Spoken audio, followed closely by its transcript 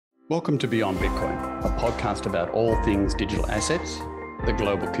Welcome to Beyond Bitcoin, a podcast about all things digital assets, the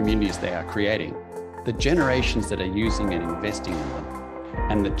global communities they are creating, the generations that are using and investing in them,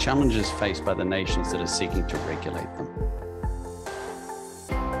 and the challenges faced by the nations that are seeking to regulate them.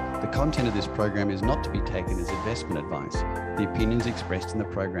 The content of this program is not to be taken as investment advice. The opinions expressed in the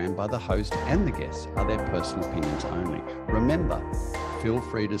program by the host and the guests are their personal opinions only. Remember, feel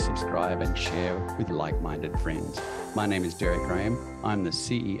free to subscribe and share with like-minded friends. My name is Derek Graham. I'm the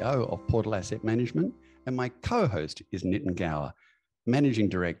CEO of Portal Asset Management, and my co-host is Nitin Gower, Managing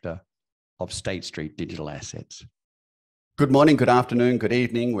Director of State Street Digital Assets. Good morning, good afternoon, good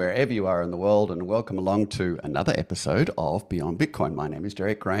evening, wherever you are in the world, and welcome along to another episode of Beyond Bitcoin. My name is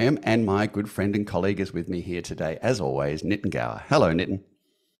Derek Graham, and my good friend and colleague is with me here today, as always, Nitin Gower. Hello, Nitin.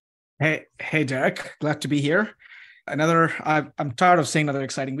 Hey, Derek. Glad to be here. I'm tired of saying another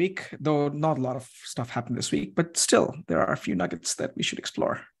exciting week, though not a lot of stuff happened this week, but still, there are a few nuggets that we should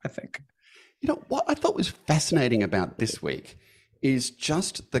explore, I think. You know, what I thought was fascinating about this week is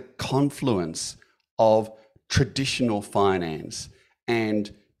just the confluence of traditional finance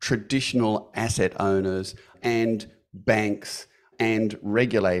and traditional asset owners and banks and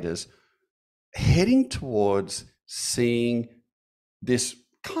regulators heading towards seeing this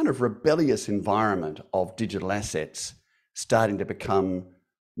kind of rebellious environment of digital assets starting to become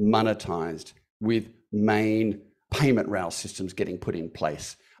monetized, with main payment rail systems getting put in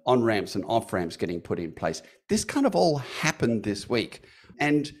place, on-ramps and off-ramps getting put in place. This kind of all happened this week.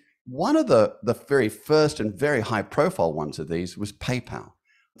 And one of the very first and very high-profile ones of these was PayPal.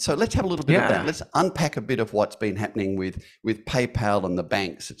 So let's have a little bit of that. Let's unpack a bit of what's been happening with PayPal and the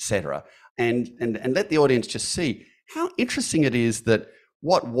banks, et cetera, and let the audience just see how interesting it is that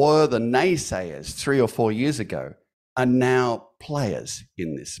what were the naysayers 3 or 4 years ago are now players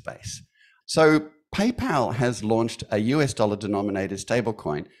in this space. So PayPal has launched a US dollar denominated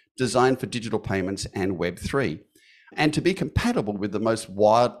stablecoin designed for digital payments and Web3, and to be compatible with the most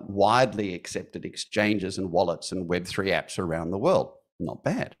widely accepted exchanges and wallets and Web3 apps around the world. Not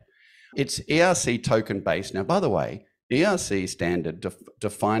bad. It's ERC token based. Now, by the way, ERC standard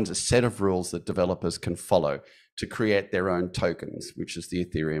defines a set of rules that developers can follow to create their own tokens, which is the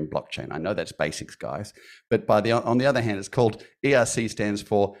Ethereum blockchain. I know that's basics, guys, but on the other hand, it's called ERC stands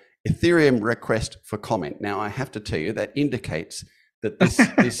for Ethereum Request for Comment. Now, I have to tell you that indicates that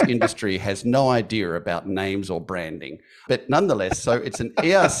this industry has no idea about names or branding, but nonetheless, so it's an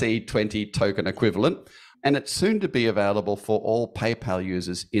ERC20 token equivalent, and it's soon to be available for all PayPal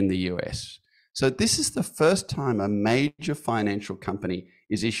users in the US. So this is the first time a major financial company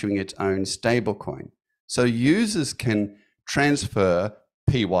is issuing its own stablecoin. So users can transfer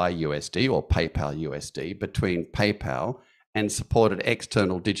PYUSD or PayPal USD between PayPal and supported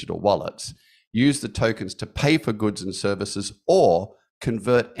external digital wallets, use the tokens to pay for goods and services, or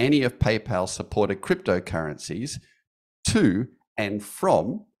convert any of PayPal's supported cryptocurrencies to and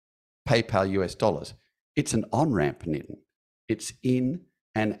from PayPal US dollars. It's an on-ramp, Nitin. It's in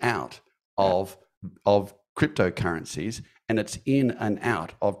and out of cryptocurrencies, and it's in and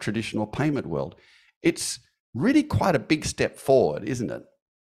out of traditional payment world. It's really quite a big step forward, isn't it?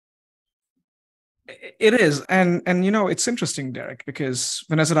 It is. And you know, it's interesting, Derek, because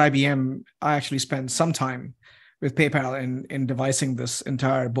when I was at IBM, I actually spent some time with PayPal in devising this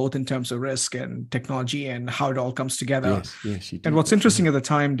entire, both in terms of risk and technology and how it all comes together. Yes, you did. And what's interesting at the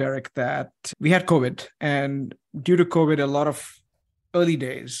time, Derek, that we had COVID, and due to COVID, a lot of early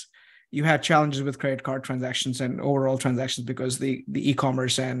days, you had challenges with credit card transactions and overall transactions because the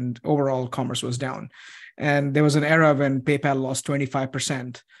e-commerce and overall commerce was down. And there was an era when PayPal lost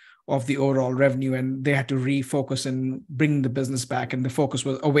 25% of the overall revenue, and they had to refocus and bring the business back. And the focus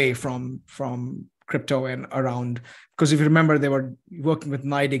was away from crypto and around, because if you remember, they were working with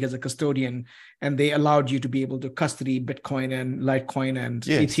NYDIG as a custodian, and they allowed you to be able to custody Bitcoin and Litecoin and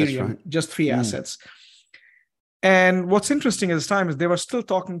Ethereum, right. Just three assets. And what's interesting at this time is they were still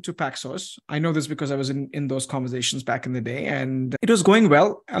talking to Paxos. I know this because I was in those conversations back in the day, and it was going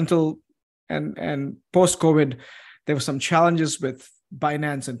well until and post-COVID, there were some challenges with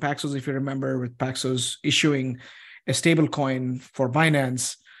Binance and Paxos, if you remember, with Paxos issuing a stable coin for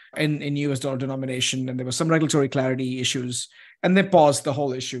Binance in US dollar denomination, and there was some regulatory clarity issues, and they paused the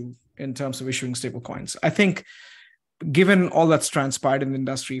whole issue in terms of issuing stable coins. I think given all that's transpired in the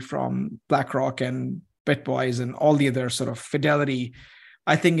industry from BlackRock and Bitwise and all the other sort of Fidelity,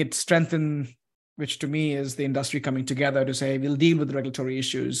 I think it strengthened, which to me is the industry coming together to say, we'll deal with the regulatory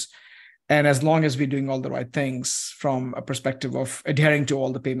issues. And as long as we're doing all the right things from a perspective of adhering to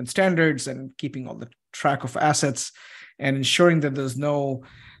all the payment standards and keeping all the track of assets and ensuring that there's no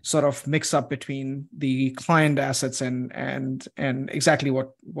sort of mix up between the client assets and exactly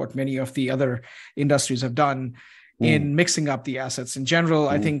what many of the other industries have done in mixing up the assets. In general,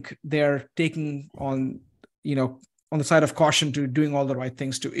 I think they're taking on, on the side of caution to doing all the right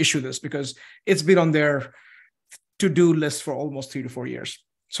things to issue this, because it's been on their to-do list for almost 3 to 4 years.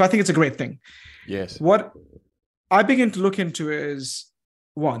 So I think it's a great thing. Yes. What I begin to look into is,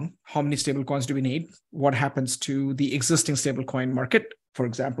 one, how many stablecoins do we need? What happens to the existing stablecoin market? For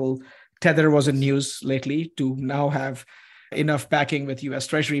example, Tether was in news lately to now have enough backing with US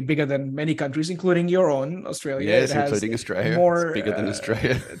Treasury, bigger than many countries, including your own, Australia. Yes, including Australia. More it's bigger than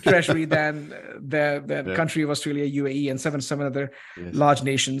Australia. Treasury than the country of Australia, UAE, and seven other large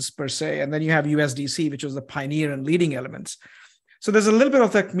nations per se. And then you have USDC, which was the pioneer and leading elements. So there's a little bit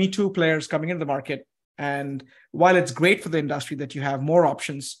of like Me Too players coming into the market. And while it's great for the industry that you have more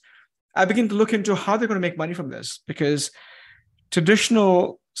options, I begin to look into how they're going to make money from this, because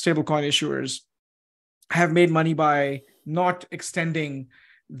traditional stablecoin issuers have made money by not extending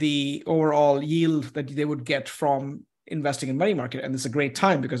the overall yield that they would get from investing in money market. And it's a great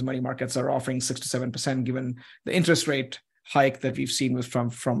time because money markets are offering 6 to 7% given the interest rate hike that we've seen from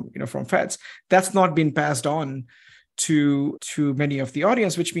Feds. That's not been passed on to many of the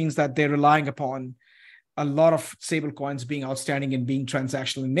audience, which means that they're relying upon a lot of stable coins being outstanding and being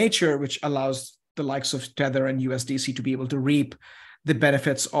transactional in nature, which allows the likes of Tether and USDC to be able to reap the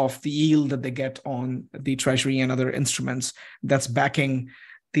benefits of the yield that they get on the treasury and other instruments that's backing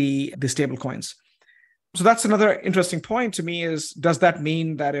the stable coins. So that's another interesting point to me is, does that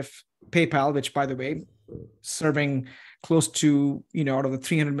mean that if PayPal, which by the way, serving close to, out of the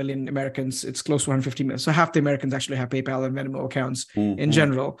 300 million Americans, it's close to 150 million. So half the Americans actually have PayPal and Venmo accounts in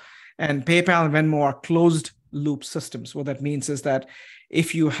general. And PayPal and Venmo are closed loop systems. What that means is that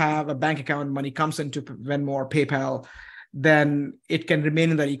if you have a bank account, money comes into Venmo or PayPal, then it can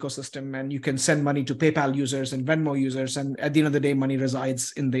remain in that ecosystem and you can send money to PayPal users and Venmo users. And at the end of the day, money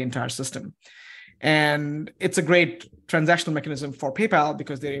resides in the entire system. And it's a great transactional mechanism for PayPal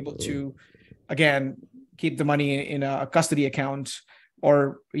because they're able to, again, keep the money in a custody account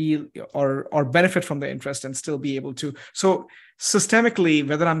or benefit from the interest and still be able to. So systemically,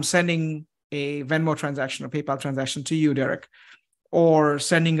 whether I'm sending a Venmo transaction or PayPal transaction to you, Derek, or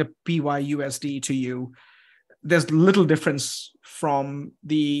sending a PYUSD to you, there's little difference from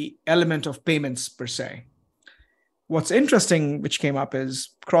the element of payments per se. What's interesting, which came up,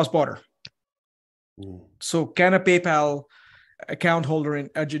 is cross-border. So can a PayPal account holder in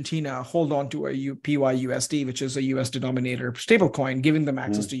Argentina hold on to a PYUSD, which is a US denominator stablecoin, giving them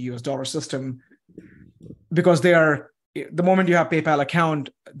access to US dollar system? Because the moment you have PayPal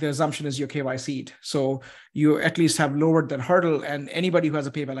account, the assumption is you're KYC'd. So you at least have lowered that hurdle. And anybody who has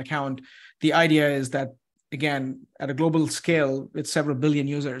a PayPal account, the idea is that, again, at a global scale with several billion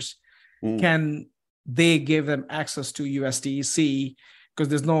users, can they give them access to USDC because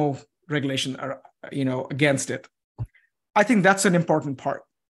there's no regulation, against it. I think that's an important part,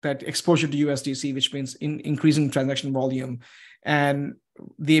 that exposure to USDC, which means increasing transaction volume and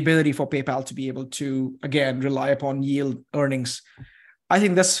the ability for PayPal to be able to, again, rely upon yield earnings. I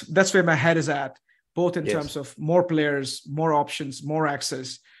think that's where my head is at, both in terms of more players, more options, more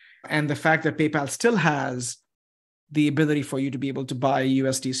access, and the fact that PayPal still has the ability for you to be able to buy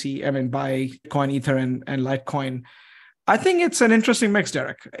USDC, buy Coin Ether and Litecoin. I think it's an interesting mix,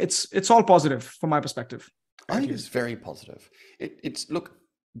 Derek. It's all positive from my perspective. I think it's very positive. Look,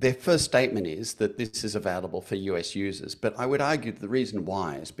 their first statement is that this is available for US users, but I would argue the reason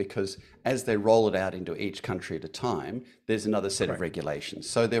why is because as they roll it out into each country at a time, there's another set of regulations.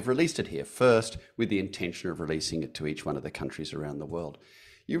 So they've released it here first with the intention of releasing it to each one of the countries around the world.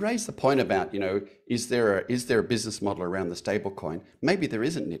 You raised the point about, is there a business model around the stablecoin? Maybe there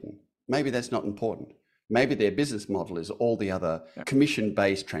isn't, Nitin. Maybe that's not important. Maybe their business model is all the other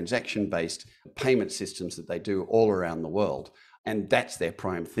commission-based, transaction-based payment systems that they do all around the world. And that's their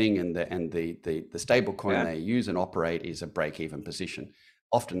prime thing. And the stablecoin they use and operate is a break-even position.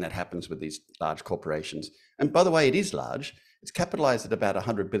 Often that happens with these large corporations. And by the way, it is large. It's capitalized at about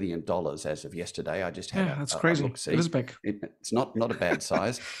 $100 billion as of yesterday. I just had that's crazy. It is big. It's not a bad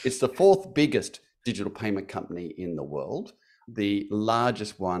size. It's the fourth biggest digital payment company in the world. The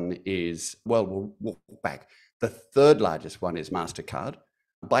largest one is, we'll walk back. The third largest one is MasterCard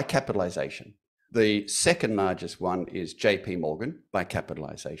by capitalization. The second largest one is JP Morgan by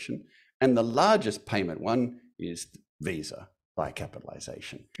capitalization. And the largest payment one is Visa by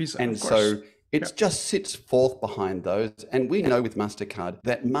capitalization. And so it just sits fourth behind those. And we know with MasterCard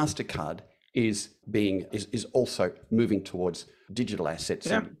that MasterCard is also moving towards digital assets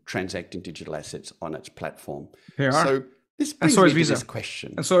and transacting digital assets on its platform. They are. So This And brings so me is to this Visa.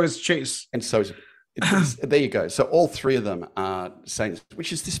 question. And so is Chase. And so there you go. So all three of them are saying,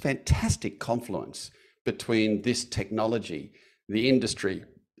 which is this fantastic confluence between this technology, the industry,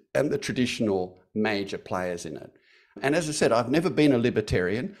 and the traditional major players in it. And as I said, I've never been a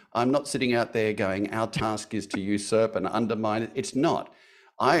libertarian. I'm not sitting out there going, our task is to usurp and undermine it. It's not.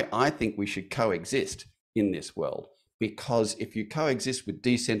 I think we should coexist in this world, because if you coexist with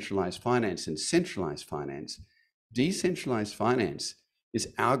decentralized finance and centralized finance, decentralized finance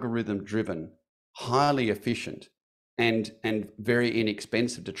is algorithm driven, highly efficient, and very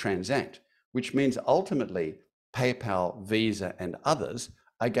inexpensive to transact, which means ultimately PayPal, Visa, and others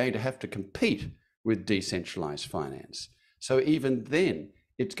are going to have to compete with decentralized finance. So even then,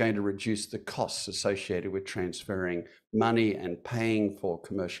 it's going to reduce the costs associated with transferring money and paying for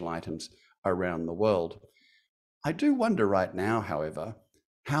commercial items around the world. I do wonder right now, however,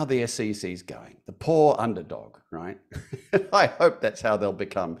 how the SEC is going. The poor underdog, right? I hope that's how they'll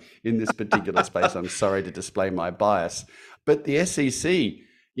become in this particular space. I'm sorry to display my bias, but the SEC,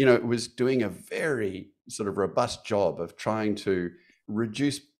 was doing a very sort of robust job of trying to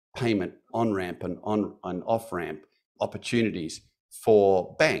reduce payment on-ramp and off-ramp opportunities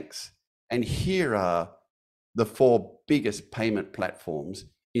for banks. And here are the four biggest payment platforms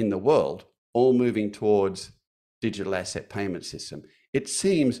in the world, all moving towards digital asset payment system. It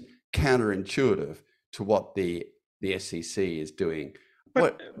seems counterintuitive to what the SEC is doing.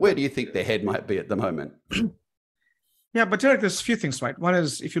 Where do you think their head might be at the moment? Yeah, but Derek, there's a few things, right? One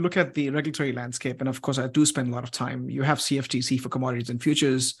is, if you look at the regulatory landscape, and of course I do spend a lot of time, you have CFTC for commodities and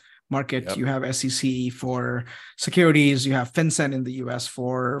futures market, Yep. You have SEC for securities, you have FinCEN in the US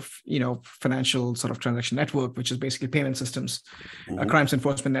for, financial sort of transaction network, which is basically payment systems, a crimes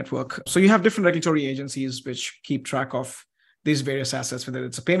enforcement network. So you have different regulatory agencies which keep track of these various assets, whether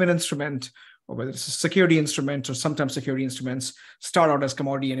it's a payment instrument or whether it's a security instrument, or sometimes security instruments start out as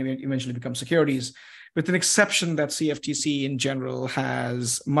commodity and eventually become securities, with an exception that CFTC in general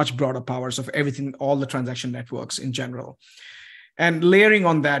has much broader powers of everything, all the transaction networks in general. And layering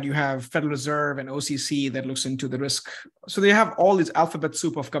on that, you have Federal Reserve and OCC that looks into the risk. So they have all these alphabet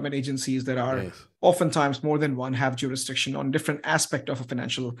soup of government agencies that are oftentimes more than one, have jurisdiction on different aspect of a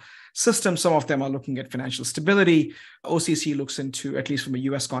financial system. Some of them are looking at financial stability. OCC looks into, at least from a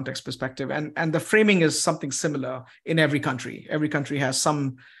US context perspective, and the framing is something similar in every country. Every country has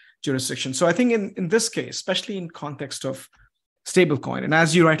some jurisdiction. So I think in this case, especially in context of stablecoin, and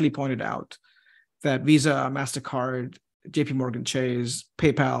as you rightly pointed out, that Visa, MasterCard, JP Morgan Chase,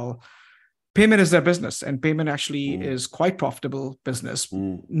 PayPal, payment is their business, and payment actually is quite profitable business,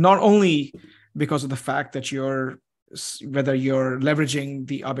 not only because of the fact that whether you're leveraging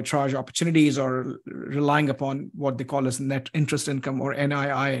the arbitrage opportunities or relying upon what they call as net interest income, or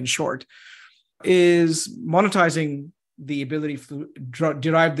NII in short, is monetizing the ability to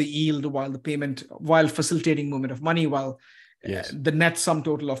derive the yield while facilitating movement of money, while the net sum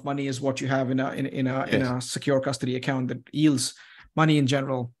total of money is what you have in a secure custody account that yields money in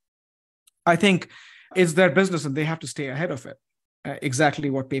general. I think it's their business and they have to stay ahead of it.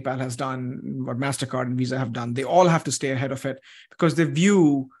 Exactly what PayPal has done, what MasterCard and Visa have done. They all have to stay ahead of it, because they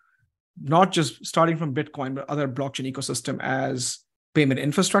view not just starting from Bitcoin, but other blockchain ecosystem as payment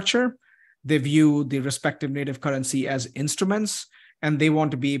infrastructure. They view the respective native currency as instruments, and they want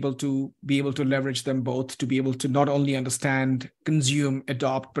to be able to leverage them both to be able to not only understand, consume,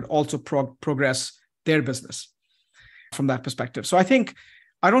 adopt, but also progress their business from that perspective. So I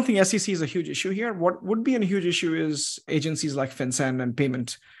don't think SEC is a huge issue here. What would be a huge issue is agencies like FinCEN and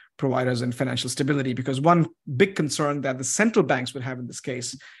payment providers and financial stability, because one big concern that the central banks would have in this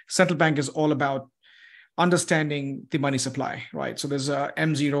case, central bank is all about understanding the money supply, right? So there's a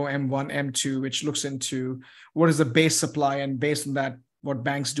M0, M1, M2, which looks into what is the base supply, and based on that, what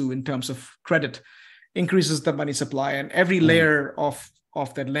banks do in terms of credit increases the money supply, and every layer of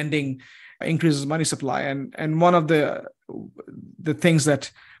that lending increases money supply. And one of the things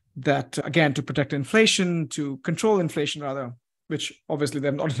that again, to protect inflation, to control inflation rather, which obviously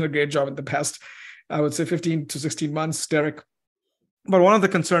they've not done a great job in the past, I would say 15 to 16 months, Derek. But one of the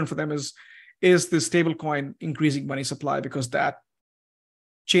concern for them is the stablecoin increasing money supply, because that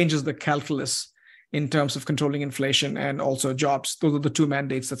changes the calculus in terms of controlling inflation and also jobs. Those are the two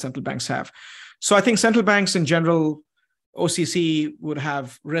mandates that central banks have. So I think central banks in general, OCC would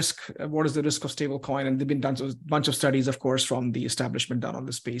have risk. What is the risk of stablecoin? And they've been done a bunch of studies, of course, from the establishment done on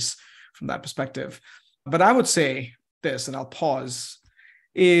this piece from that perspective. But I would say this, and I'll pause,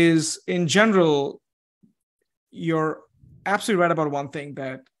 is in general, you're absolutely right about one thing,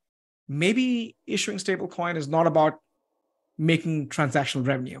 that maybe issuing stablecoin is not about making transactional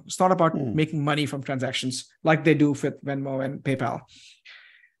revenue. It's not about making money from transactions like they do with Venmo and PayPal.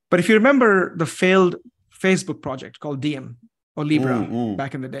 But if you remember the failed Facebook project called Diem or Libra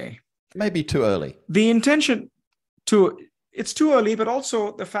back in the day. Maybe too early. The intention it's too early, but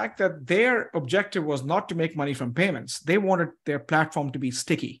also the fact that their objective was not to make money from payments. They wanted their platform to be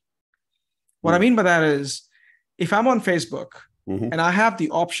sticky. What I mean by that is, if I'm on Facebook and I have the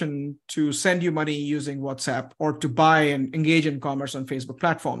option to send you money using WhatsApp or to buy and engage in commerce on Facebook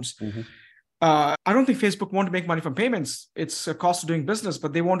platforms, I don't think Facebook want to make money from payments. It's a cost of doing business,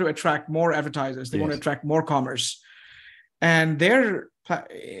 but they want to attract more advertisers. They want to attract more commerce. And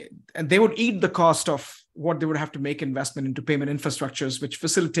they would eat the cost of what they would have to make investment into payment infrastructures, which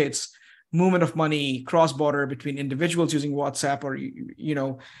facilitates movement of money cross-border between individuals using WhatsApp or,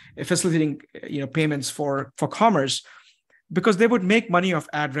 facilitating, payments for commerce, because they would make money off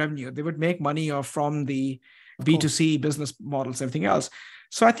ad revenue. They would make money from the B2C business models, everything else.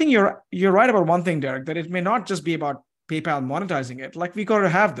 So I think you're right about one thing, Derek, that it may not just be about PayPal monetizing it. Like, we got to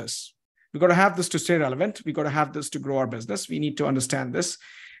have this. We got to have this to stay relevant. We got to have this to grow our business. We need to understand this.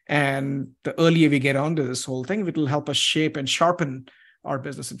 And the earlier we get onto this whole thing, it will help us shape and sharpen our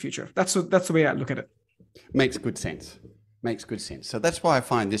business in future. That's the way I look at it. Makes good sense. So that's why I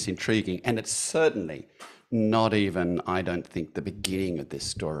find this intriguing. And it's certainly not even, I don't think, the beginning of this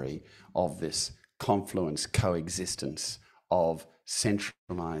story of this confluence, coexistence of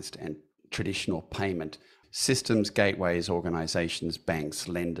centralized and traditional payment systems, gateways, organizations, banks,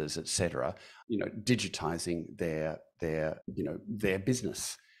 lenders, etc., digitizing their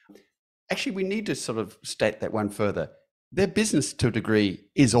business. Actually, we need to sort of state that one further. Their business, to a degree,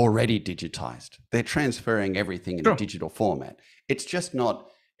 is already digitized. They're transferring everything in a digital format. It's just not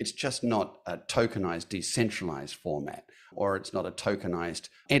a tokenized, decentralized format, or it's not a tokenized,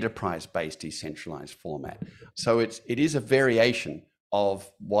 enterprise-based, decentralized format. So it is a variation of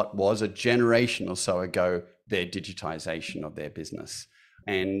what was a generation or so ago, their digitization of their business.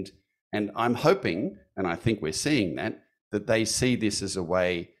 And I'm hoping, and I think we're seeing that they see this as a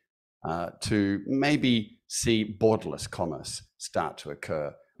way to maybe see borderless commerce start to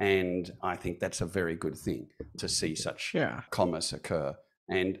occur. And I think that's a very good thing, to see such commerce occur.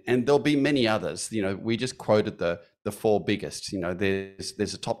 And there'll be many others. We just quoted the four biggest.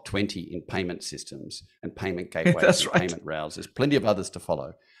 There's a top 20 in payment systems and payment gateways and payment rails. There's plenty of others to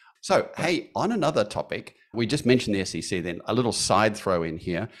follow. So, hey, on another topic, we just mentioned the SEC, then a little side throw in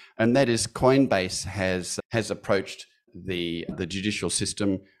here, and that is Coinbase has approached the judicial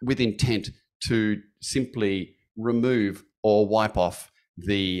system with intent to simply remove or wipe off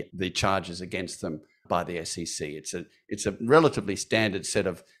the charges against them by the SEC. It's a relatively standard set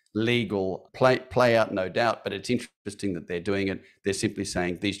of legal play out, no doubt, but it's interesting that they're doing it. They're simply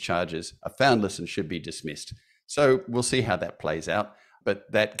saying these charges are foundless and should be dismissed. So we'll see how that plays out.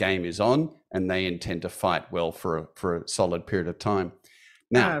 But that game is on, and they intend to fight well for a solid period of time.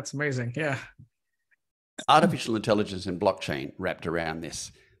 Now, that's amazing. Yeah. Artificial intelligence and blockchain wrapped around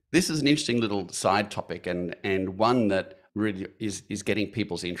this. This is an interesting little side topic, and one that really is getting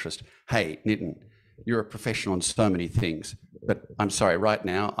people's interest. Hey, Nitin, you're a professional in so many things, but I'm sorry, right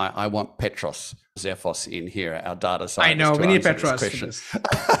now, I want Petros Zephos in here, our data scientist. I know, we need Petros for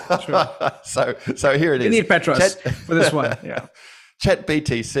this. Sure. So here it is. We need Petros for this one, yeah.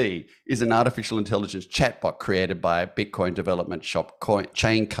 ChatBTC is an artificial intelligence chatbot created by Bitcoin development shop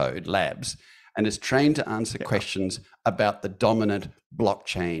Chaincode Labs, and is trained to answer questions about the dominant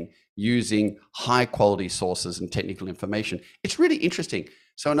blockchain using high quality sources and technical information. It's really interesting.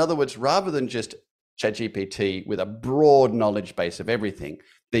 So in other words, rather than just ChatGPT with a broad knowledge base of everything,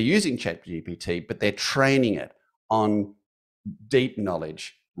 they're using ChatGPT, but they're training it on deep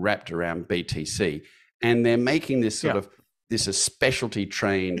knowledge wrapped around BTC. And they're making this sort of this a specialty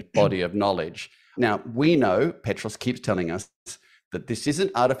trained body of knowledge. Now, we know, Petros keeps telling us that this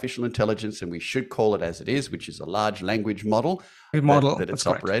isn't artificial intelligence, and we should call it as it is, which is a large language model that it's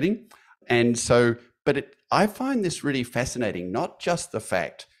operating. And so, I find this really fascinating, not just the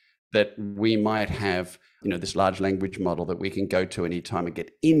fact that we might have, this large language model that we can go to anytime and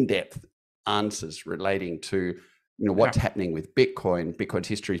get in-depth answers relating to, what's happening with Bitcoin's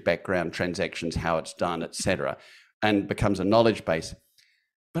history, background, transactions, how it's done, etc., and becomes a knowledge base.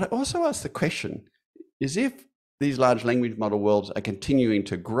 But I also ask the question, is if these large language model worlds are continuing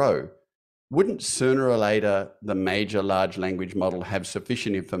to grow, wouldn't sooner or later the major large language model have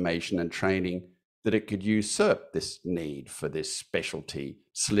sufficient information and training that it could usurp this need for this specialty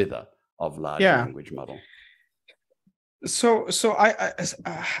slither of large language model? So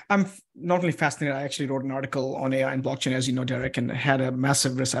I'm not only fascinated, I actually wrote an article on AI and blockchain, as you know, Derek, and had a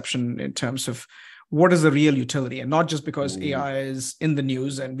massive reception in terms of what is the real utility, and not just because Mm. AI is in the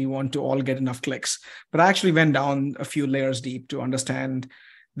news and we want to all get enough clicks, but I actually went down a few layers deep to understand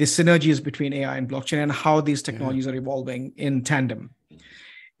the synergies between AI and blockchain and how these technologies are evolving in tandem.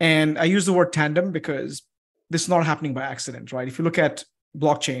 And I use the word tandem because this is not happening by accident, right? If you look at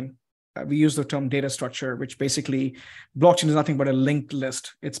blockchain, we use the term data structure, which basically blockchain is nothing but a linked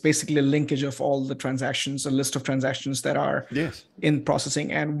list. It's basically a linkage of all the transactions, a list of transactions that are in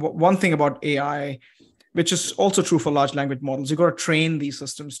processing. And one thing about AI, which is also true for large language models, you've got to train these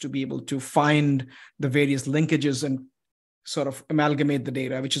systems to be able to find the various linkages and sort of amalgamate the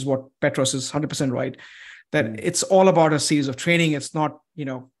data, which is what Petros is 100% right, that it's all about a series of training. It's not,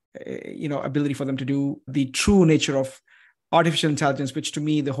 ability for them to do the true nature of artificial intelligence, which to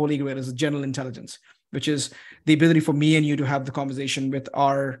me, the holy grail is general intelligence, which is the ability for me and you to have the conversation with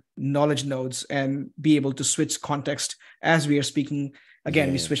our knowledge nodes and be able to switch context as we are speaking.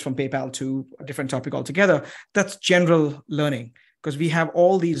 Again, we switch from PayPal to a different topic altogether. That's general learning, because we have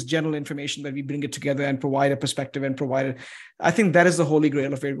all these general information that we bring it together and provide a perspective and provide it. I think that is the holy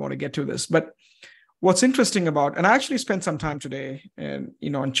grail of where we want to get to this. But what's interesting about, and I actually spent some time today and,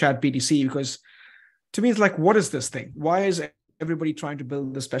 on ChatBTC, because to me, it's like, what is this thing? Why is everybody trying to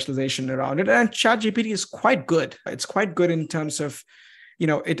build the specialization around it? And ChatGPT is quite good. It's quite good in terms of,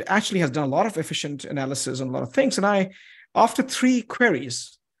 it actually has done a lot of efficient analysis on a lot of things. And after 3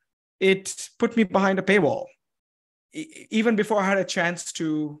 queries, it put me behind a paywall. Even before I had a chance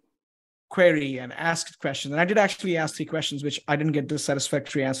to query and ask questions. And I did actually ask 3 questions, which I didn't get the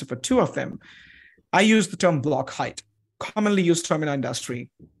satisfactory answer for 2 of them. I used the term block height, commonly used term in our industry.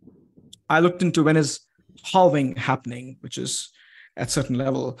 I looked into when is halving happening, which is at a certain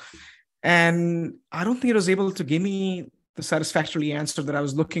level. And I don't think it was able to give me the satisfactory answer that I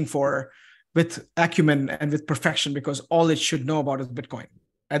was looking for with acumen and with perfection, because all it should know about is Bitcoin.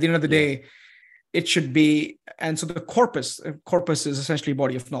 At the end of the day, it should be, and so the corpus is essentially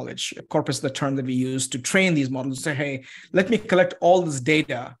body of knowledge. Corpus is the term that we use to train these models to say, hey, let me collect all this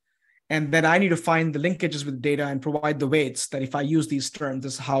data, and then I need to find the linkages with data and provide the weights that if I use these terms,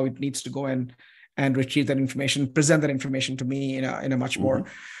 this is how it needs to go in and retrieve that information, present that information to me in a much more.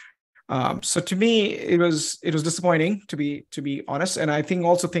 So to me, it was disappointing, to be honest. And I think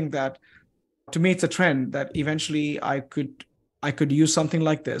that to me, it's a trend that eventually I could use something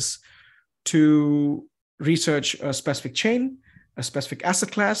like this to research a specific chain, a specific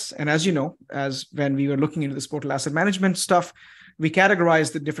asset class. And as you know, as when we were looking into this portal asset management stuff, we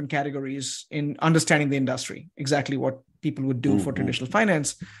categorize the different categories in understanding the industry, exactly what people would do for traditional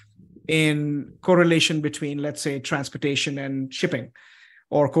finance, in correlation between, let's say, transportation and shipping,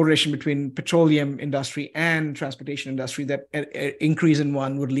 or correlation between petroleum industry and transportation industry, that increase in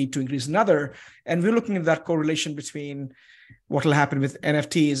one would lead to increase in another. And we're looking at that correlation between what will happen with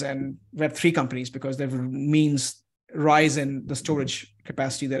NFTs and Web3 companies, because that means rise in the storage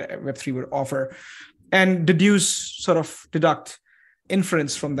capacity that Web3 would offer, and deduct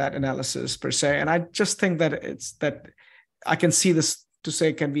inference from that analysis per se. And I just think that I can see this to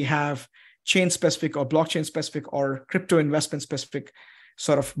say, can we have chain specific or blockchain specific or crypto investment specific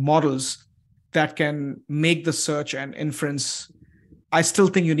sort of models that can make the search and inference? I still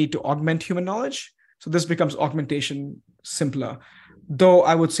think you need to augment human knowledge. So this becomes augmentation simpler. Though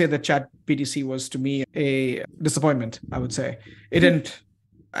I would say that ChatBTC was, to me, a disappointment. I would say it didn't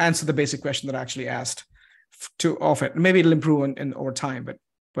answer the basic question that I actually asked of it. Maybe it'll improve in over time,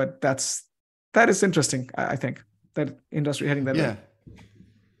 but that is interesting. I think that industry heading that way.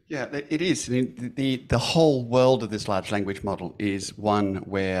 Yeah, it is. I mean, the whole world of this large language model is one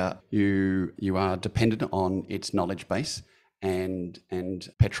where you are dependent on its knowledge base. And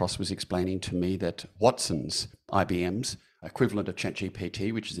Petros was explaining to me that Watson's, IBM's equivalent of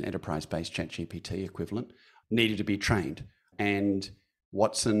ChatGPT, which is an enterprise-based ChatGPT equivalent, needed to be trained. And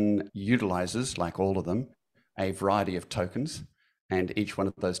Watson utilizes, like all of them, a variety of tokens, and each one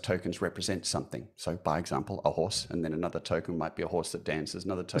of those tokens represents something. So, by example, a horse, and then another token might be a horse that dances,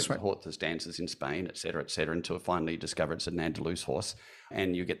 another token, a horse that dances in Spain, et cetera, until finally you discover it's an Andalus horse,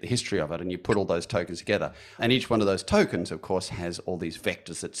 and you get the history of it, and you put all those tokens together. And each one of those tokens, of course, has all these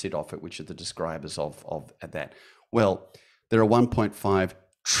vectors that sit off it, which are the describers of that. Well, there are 1.5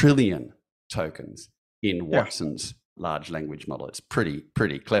 trillion tokens in Watson's large language model. It's pretty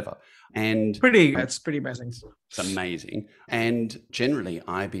clever. And it's pretty amazing. It's amazing. And generally,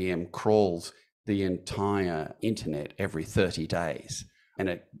 IBM crawls the entire internet every 30 days, and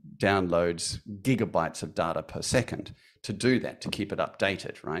it downloads gigabytes of data per second to do that, to keep it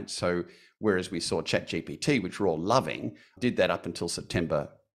updated, right? So whereas we saw ChatGPT, which we're all loving, did that up until September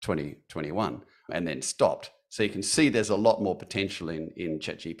 2021 and then stopped. So you can see there's a lot more potential in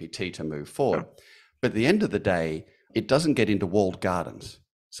ChatGPT to move forward. But at the end of the day, it doesn't get into walled gardens.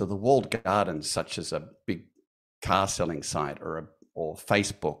 So the walled gardens, such as a big car selling site or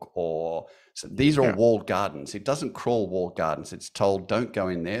Facebook, so these are all walled gardens. It doesn't crawl walled gardens. It's told, don't go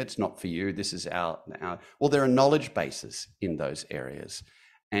in there. It's not for you. This is well, there are knowledge bases in those areas.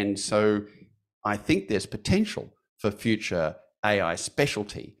 And so I think there's potential for future AI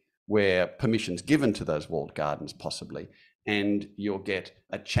specialty where permission's given to those walled gardens possibly, and you'll get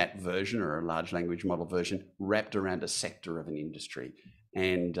a chat version or a large language model version wrapped around a sector of an industry.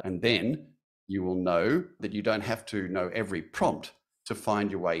 And then you will know that you don't have to know every prompt to find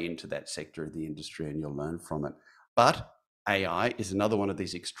your way into that sector of the industry, and you'll learn from it. But AI is another one of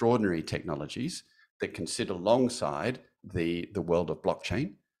these extraordinary technologies that can sit alongside the world of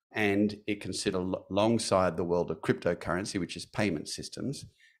blockchain, and it can sit alongside the world of cryptocurrency, which is payment systems.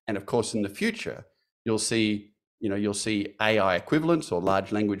 And of course, in the future, you'll see AI equivalents or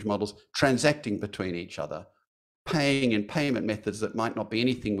large language models transacting between each other, paying in payment methods that might not be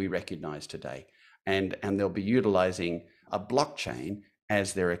anything we recognize today. And they'll be utilizing a blockchain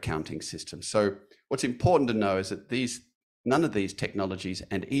as their accounting system. So what's important to know is that none of these technologies,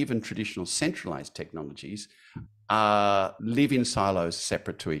 and even traditional centralized technologies, live in silos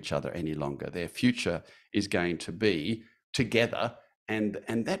separate to each other any longer. Their future is going to be together, and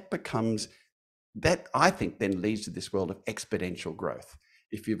that I think then leads to this world of exponential growth.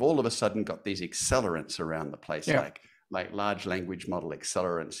 If you've all of a sudden got these accelerants around the place, like large language model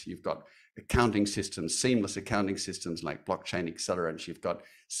accelerants, you've got accounting systems, seamless accounting systems like blockchain accelerants, you've got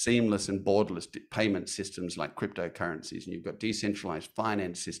seamless and borderless payment systems like cryptocurrencies, and you've got decentralized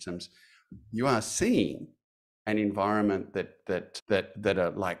finance systems, you are seeing an environment that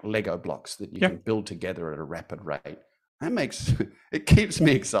are like Lego blocks that you can build together at a rapid rate. It keeps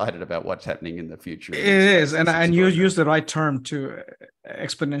me excited about what's happening in the future. It is, and you use the right term to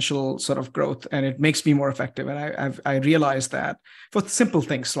exponential sort of growth, and it makes me more effective. And I realized that for simple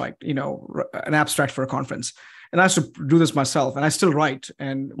things like an abstract for a conference, and I used to do this myself, and I still write.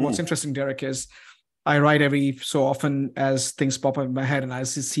 And what's interesting, Derek, is I write every so often as things pop up in my head, and I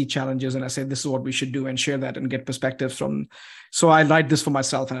see challenges, and I say this is what we should do, and share that and get perspectives from. So I write this for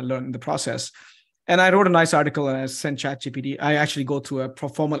myself, and I learn in the process. And I wrote a nice article and I sent ChatGPT. I actually go through a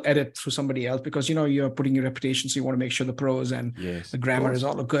formal edit through somebody else because, you're putting your reputation. So you want to make sure the prose and the grammar is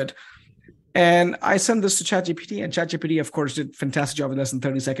all good. And I sent this to ChatGPT, and ChatGPT, of course, did a fantastic job in less than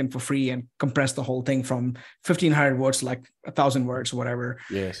 30 seconds for free and compressed the whole thing from 1,500 words to like 1,000 words or whatever.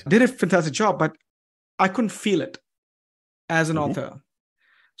 Yes. Did a fantastic job, but I couldn't feel it as an author.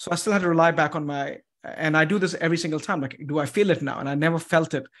 So I still had to rely back on and I do this every single time. Like, do I feel it now? And I never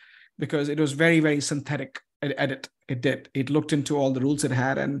felt it, because it was very, very synthetic edit. It looked into all the rules it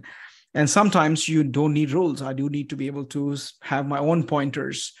had. And sometimes you don't need rules. I do need to be able to have my own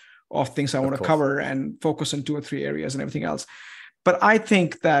pointers of things I want to cover and focus on 2 or 3 areas and everything else. But I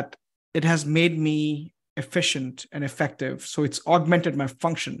think that it has made me efficient and effective. So it's augmented my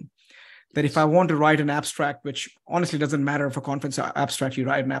function. That if I want to write an abstract, which honestly doesn't matter if a conference abstract, you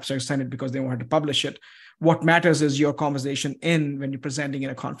write an abstract, send it because they want to publish it. What matters is your conversation when you're presenting in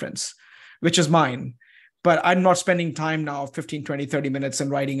a conference, which is mine. But I'm not spending time now, 15, 20, 30 minutes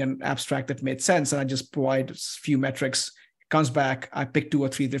and writing an abstract that made sense. And I just provide a few metrics, it comes back, I pick 2 or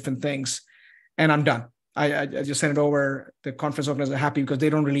 3 different things, and I'm done. I just send it over. The conference organizers are happy because they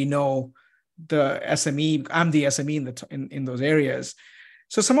don't really know the SME. I'm the SME in those areas.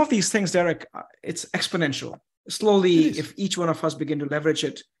 So some of these things, Derek, it's exponential. Slowly, if each one of us begin to leverage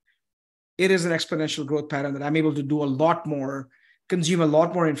it, it is an exponential growth pattern that I'm able to do a lot more, consume a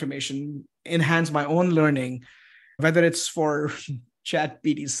lot more information, enhance my own learning, whether it's for chat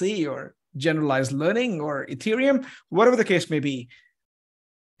BTC or generalized learning or Ethereum, whatever the case may be.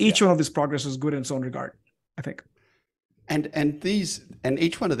 Each one of these progress is good in its own regard, I think. And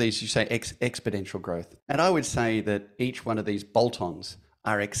each one of these, you say exponential growth. And I would say that each one of these bolt-ons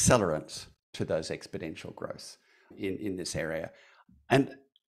are accelerants to those exponential growths in this area. And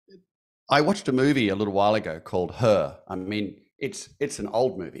I watched a movie a little while ago called Her. I mean, it's an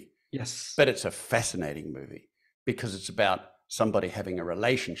old movie. Yes. But it's a fascinating movie because it's about somebody having a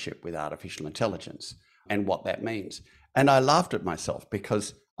relationship with artificial intelligence and what that means. And I laughed at myself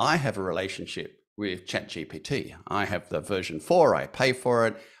because I have a relationship with ChatGPT. I have the version 4, I pay for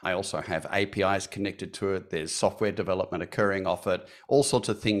it. I also have APIs connected to it. There's software development occurring off it, all sorts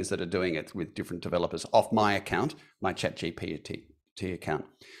of things that are doing it with different developers off my account, my ChatGPT account.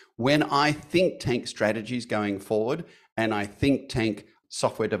 When I think tank strategies going forward, and I think tank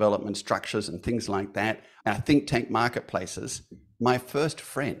software development structures and things like that, I think tank marketplaces, my first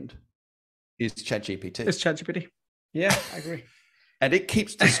friend is ChatGPT. It's ChatGPT. Yeah, I agree. And it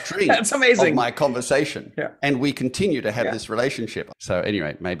keeps the stream That's amazing. of my conversation. Yeah. And we continue to have this relationship. So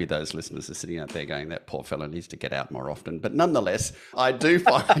anyway, maybe those listeners are sitting out there going, that poor fellow needs to get out more often. But nonetheless, I do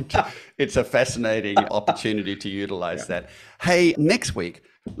find it's a fascinating opportunity to utilize that. Hey, next week,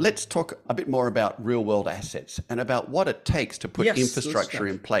 let's talk a bit more about real world assets and about what it takes to put infrastructure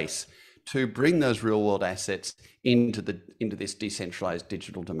in place to bring those real world assets into this decentralized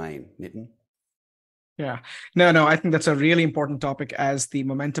digital domain. Nitin? Yeah, no, I think that's a really important topic as the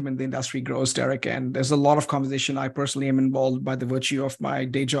momentum in the industry grows, Derek. And there's a lot of conversation. I personally am involved by the virtue of my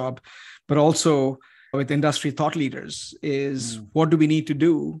day job, but also with industry thought leaders is what do we need to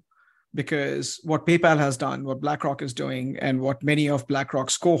do? Because what PayPal has done, what BlackRock is doing, and what many of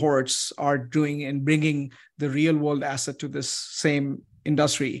BlackRock's cohorts are doing in bringing the real world asset to this same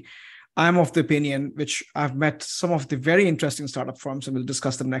industry. I'm of the opinion, which I've met some of the very interesting startup firms, and we'll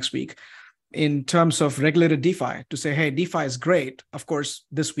discuss them next week, in terms of regulated DeFi, to say, hey, DeFi is great. Of course,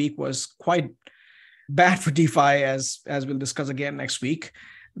 this week was quite bad for DeFi, as we'll discuss again next week.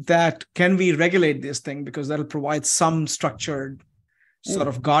 That can we regulate this thing? Because that'll provide some structured sort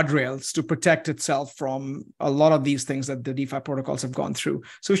of guardrails to protect itself from a lot of these things that the DeFi protocols have gone through.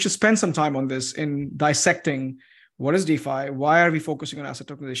 So we should spend some time on this in dissecting what is DeFi, why are we focusing on asset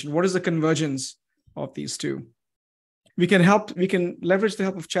tokenization, what is the convergence of these two. We can leverage the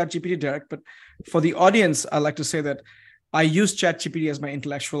help of ChatGPT, Derek, but for the audience, I like to say that I use ChatGPT as my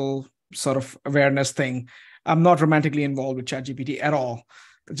intellectual sort of awareness thing. I'm not romantically involved with ChatGPT at all.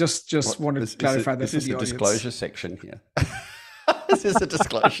 Just wanted to clarify that for the audience. Is this a disclosure section here? This is a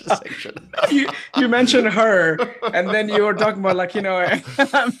disclosure section. You mentioned her, and then you were talking about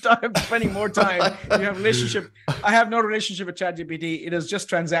I'm spending more time. You have a relationship. I have no relationship with ChatGPT. It is just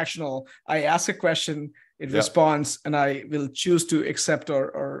transactional. I ask a question, it responds, and I will choose to accept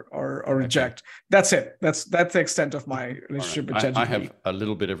or reject. That's it. That's the extent of my relationship with ChatGPT. I have a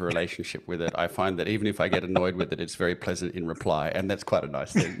little bit of a relationship with it. I find that even if I get annoyed with it, it's very pleasant in reply, and that's quite a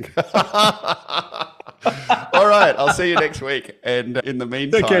nice thing. All right, I'll see you next week. And in the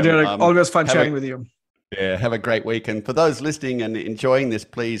meantime, okay, Derek. Always fun chatting with you. Yeah, have a great week. And for those listening and enjoying this,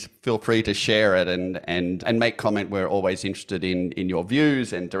 please feel free to share it and make comment. We're always interested in your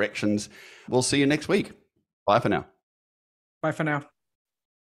views and directions. We'll see you next week. Bye for now. Bye for now.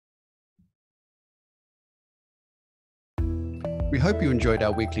 We hope you enjoyed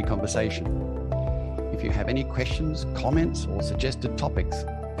our weekly conversation. If you have any questions, comments, or suggested topics,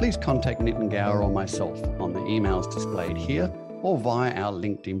 please contact Nitin Gower or myself on the emails displayed here or via our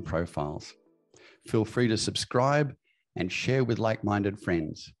LinkedIn profiles. Feel free to subscribe and share with like-minded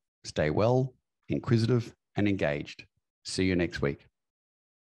friends. Stay well, inquisitive, and engaged. See you next week.